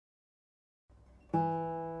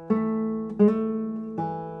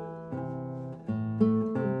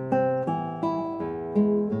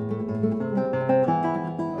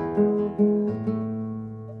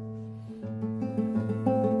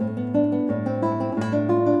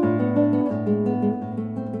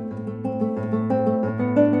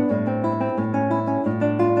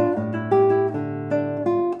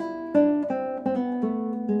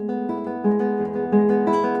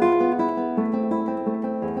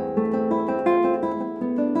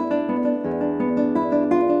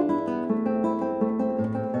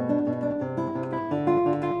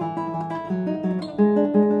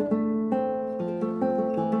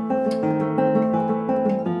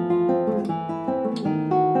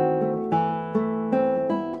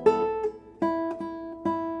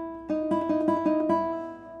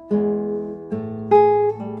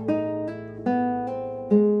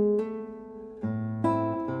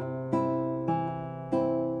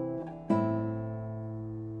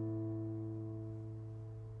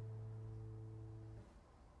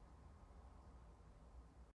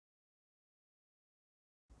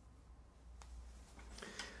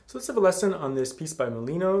So let's have a lesson on this piece by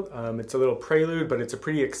Molino. It's a little prelude, but it's a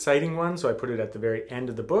pretty exciting one, so I put it at the very end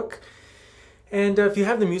of the book. And if you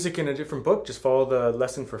have the music in a different book, just follow the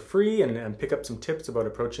lesson for free and pick up some tips about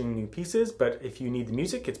approaching new pieces. But if you need the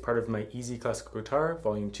music, it's part of my Easy Classical Guitar,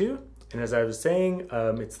 Volume 2. And as I was saying,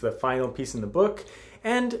 it's the final piece in the book.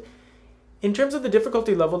 And in terms of the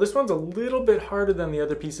difficulty level, this one's a little bit harder than the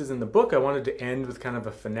other pieces in the book. I wanted to end with kind of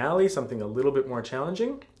a finale, something a little bit more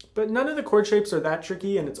challenging. But none of the chord shapes are that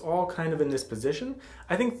tricky, and it's all kind of in this position.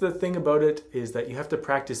 I think the thing about it is that you have to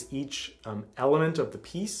practice each element of the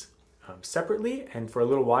piece separately and for a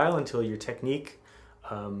little while until your technique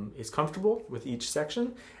is comfortable with each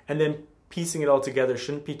section. And then piecing it all together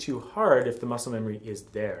shouldn't be too hard if the muscle memory is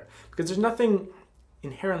there. Because there's nothing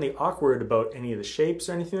inherently awkward about any of the shapes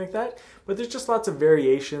or anything like that, but there's just lots of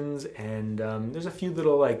variations, and there's a few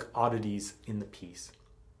little like oddities in the piece.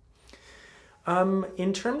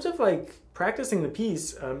 In terms of like practicing the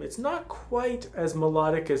piece, it's not quite as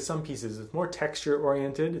melodic as some pieces. It's more texture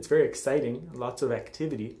oriented. It's very exciting, lots of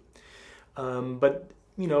activity. But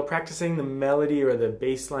you know, practicing the melody or the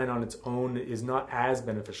bass line on its own is not as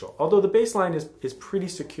beneficial. Although the bass line is pretty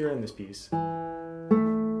secure in this piece.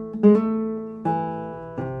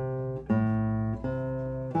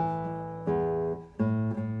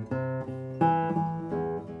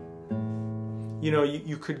 You know,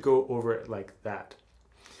 you could go over it like that.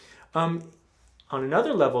 On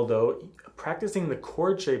another level though, practicing the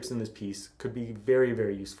chord shapes in this piece could be very,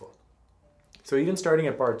 very useful. So even starting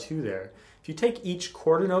at bar 2 there, if you take each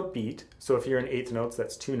quarter note beat, so if you're in eighth notes,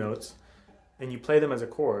 that's 2 notes, and you play them as a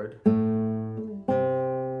chord,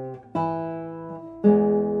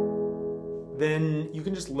 then you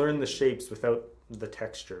can just learn the shapes without the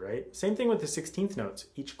texture, right? Same thing with the 16th notes.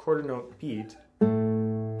 Each quarter note beat,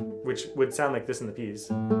 which would sound like this in the piece,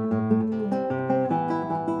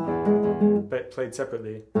 but played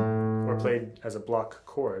separately, or played as a block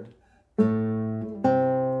chord.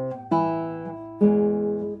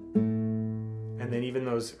 And then even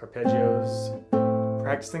those arpeggios,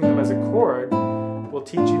 practicing them as a chord will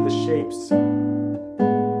teach you the shapes.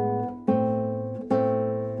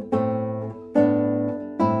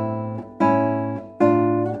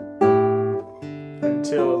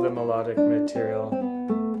 Until the melodic material.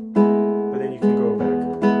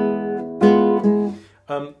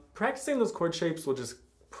 Practicing those chord shapes will just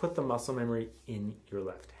put the muscle memory in your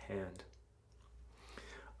left hand.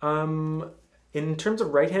 In terms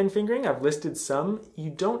of right hand fingering, I've listed some.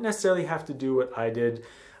 You don't necessarily have to do what I did.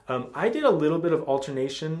 I did a little bit of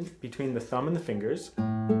alternation between the thumb and the fingers,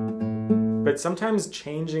 but sometimes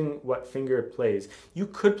changing what finger it plays. You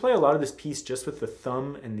could play a lot of this piece just with the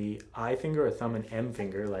thumb and the I finger, or thumb and M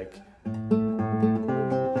finger, like,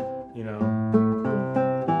 you know.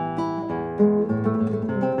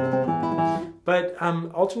 But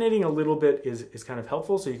alternating a little bit is kind of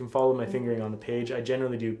helpful, so you can follow my fingering on the page. I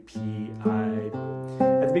generally do P, I.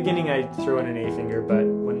 At the beginning I throw in an A finger, but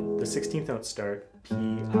when the 16th notes start, P,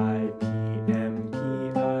 I, P, M, P,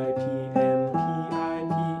 I, P, M, P, I,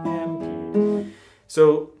 P, M, P.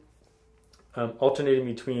 So alternating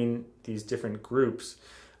between these different groups.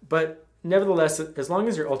 But nevertheless, as long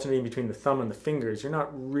as you're alternating between the thumb and the fingers, you're not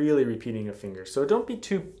really repeating a finger. So don't be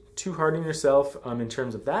too hard on yourself in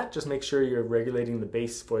terms of that. Just make sure you're regulating the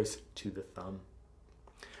bass voice to the thumb.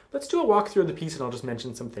 Let's do a walk through of the piece, and I'll just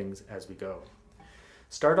mention some things as we go.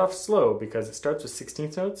 Start off slow because it starts with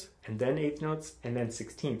 16th notes and then 8th notes and then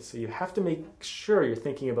 16th. So you have to make sure you're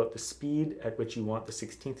thinking about the speed at which you want the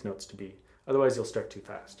 16th notes to be. Otherwise you'll start too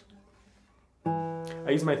fast. I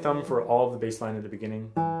use my thumb for all of the bass line at the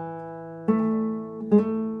beginning.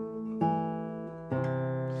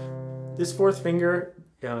 This fourth finger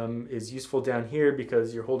is useful down here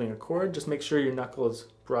because you're holding a chord. Just make sure your knuckle is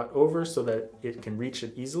brought over so that it can reach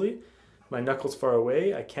it easily. My knuckle's far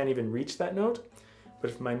away, I can't even reach that note,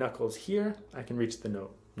 but if my knuckle's here, I can reach the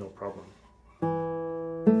note, no problem.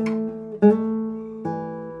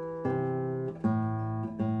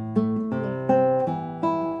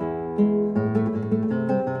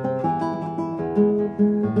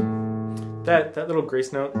 That little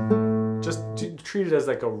grace note, just treat it as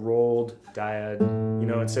like a rolled dyad, you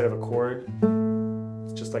know, instead of a chord.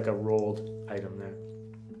 It's just like a rolled item there.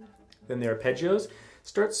 Then the arpeggios,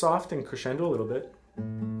 start soft and crescendo a little bit.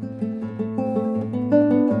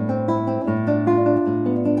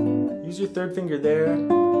 Use your third finger there,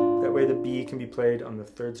 that way the B can be played on the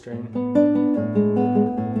third string.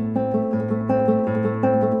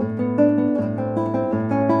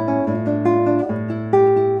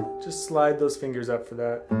 Slide those fingers up for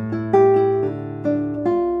that.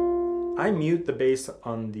 I mute the bass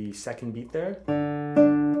on the second beat there,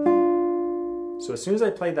 so So as soon as I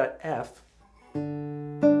play that F, I'll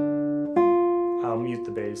mute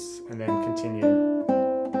the bass and then continue.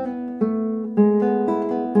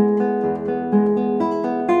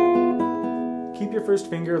 Keep your first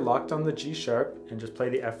finger locked on the G sharp and just play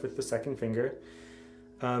the F with the second finger.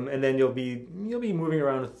 And then you'll be moving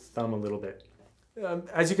around with the thumb a little bit.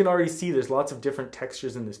 As you can already see, there's lots of different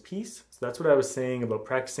textures in this piece. So that's what I was saying about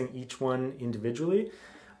practicing each one individually.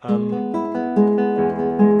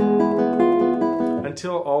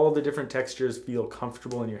 Until all the different textures feel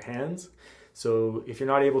comfortable in your hands. So if you're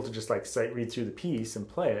not able to just like sight read through the piece and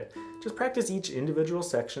play it, just practice each individual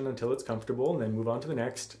section until it's comfortable and then move on to the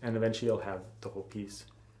next, and eventually you'll have the whole piece.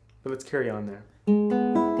 But let's carry on there.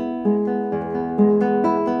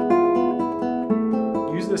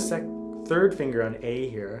 Use the third finger on A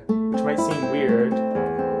here, which might seem weird.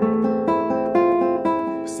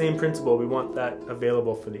 Same principle, we want that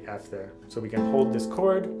available for the F there. So we can hold this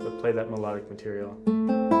chord, but play that melodic material.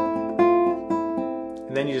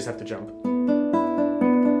 And then you just have to jump.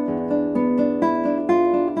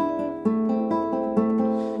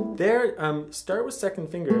 There, start with second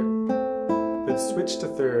finger, but switch to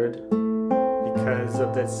third because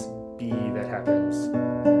of this B that happens.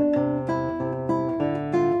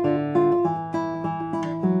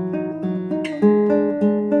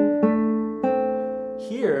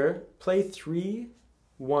 Play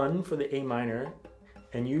 3-1 for the A minor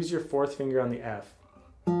and use your fourth finger on the F.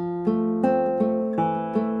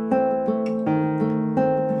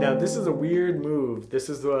 Now this is a weird move. This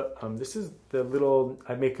is the little,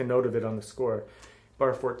 I make a note of it on the score,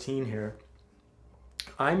 bar 14 here.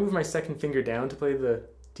 I move my second finger down to play the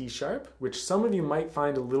D sharp, which some of you might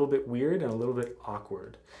find a little bit weird and a little bit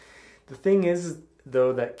awkward. The thing is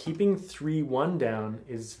though that keeping 3-1 down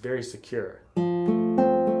is very secure.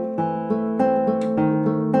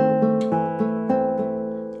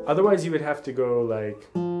 Otherwise, you would have to go like,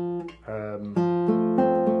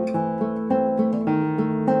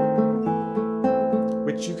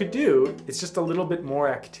 which you could do. It's just a little bit more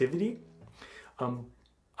activity.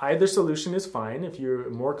 Either solution is fine. If you're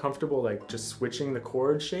more comfortable like just switching the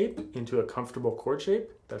chord shape into a comfortable chord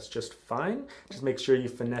shape, that's just fine. Just make sure you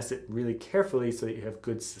finesse it really carefully so that you have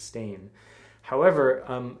good sustain. However,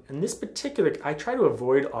 in this particular, I try to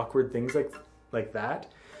avoid awkward things like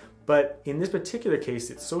that. But in this particular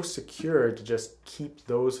case, it's so secure to just keep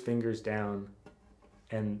those fingers down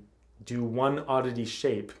and do one oddity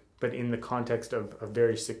shape, but in the context of a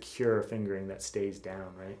very secure fingering that stays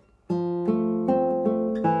down, right?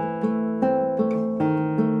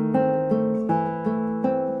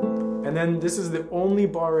 And then this is the only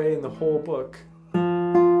barre in the whole book.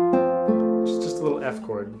 It's just a little F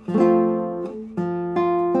chord.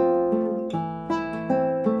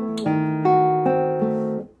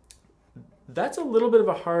 That's a little bit of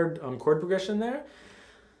a hard chord progression there.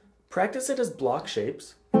 Practice it as block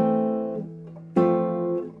shapes.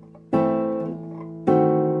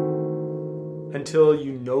 Until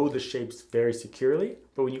you know the shapes very securely.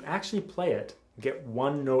 But when you actually play it, get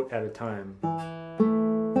one note at a time.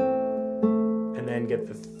 And then get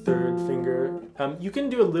the third finger. You can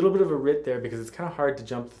do a little bit of a writ there because it's kind of hard to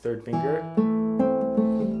jump the third finger.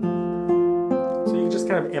 So you can just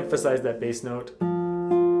kind of emphasize that bass note.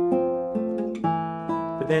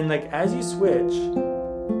 But then like as you switch,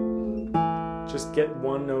 just get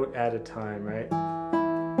one note at a time, right?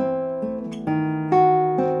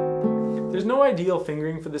 There's no ideal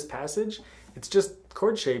fingering for this passage. It's just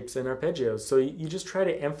chord shapes and arpeggios. So you just try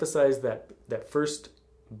to emphasize that first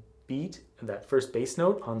beat, that first bass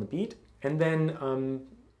note on the beat, and then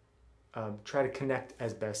try to connect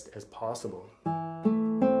as best as possible.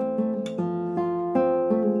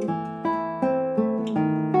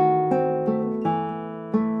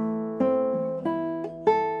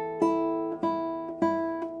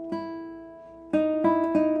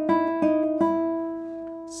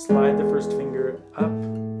 Slide the first finger up.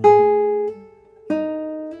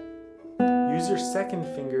 Use your second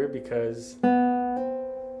finger because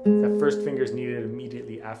that first finger is needed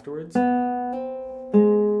immediately afterwards.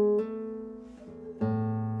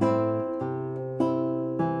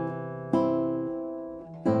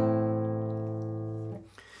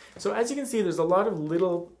 So as you can see, there's a lot of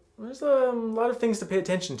things to pay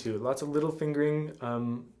attention to. Lots of little fingering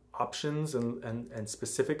options and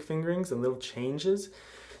specific fingerings and little changes.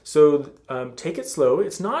 So take it slow.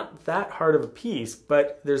 It's not that hard of a piece,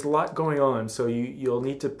 but there's a lot going on. So you'll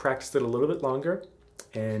need to practice it a little bit longer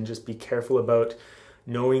and just be careful about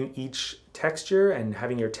knowing each texture and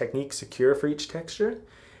having your technique secure for each texture.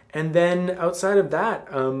 And then outside of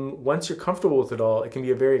that, once you're comfortable with it all, it can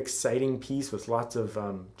be a very exciting piece with lots of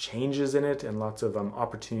changes in it and lots of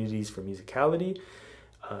opportunities for musicality.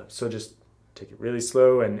 So just take it really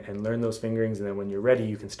slow and learn those fingerings, and then when you're ready,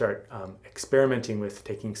 you can start experimenting with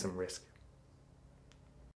taking some risk.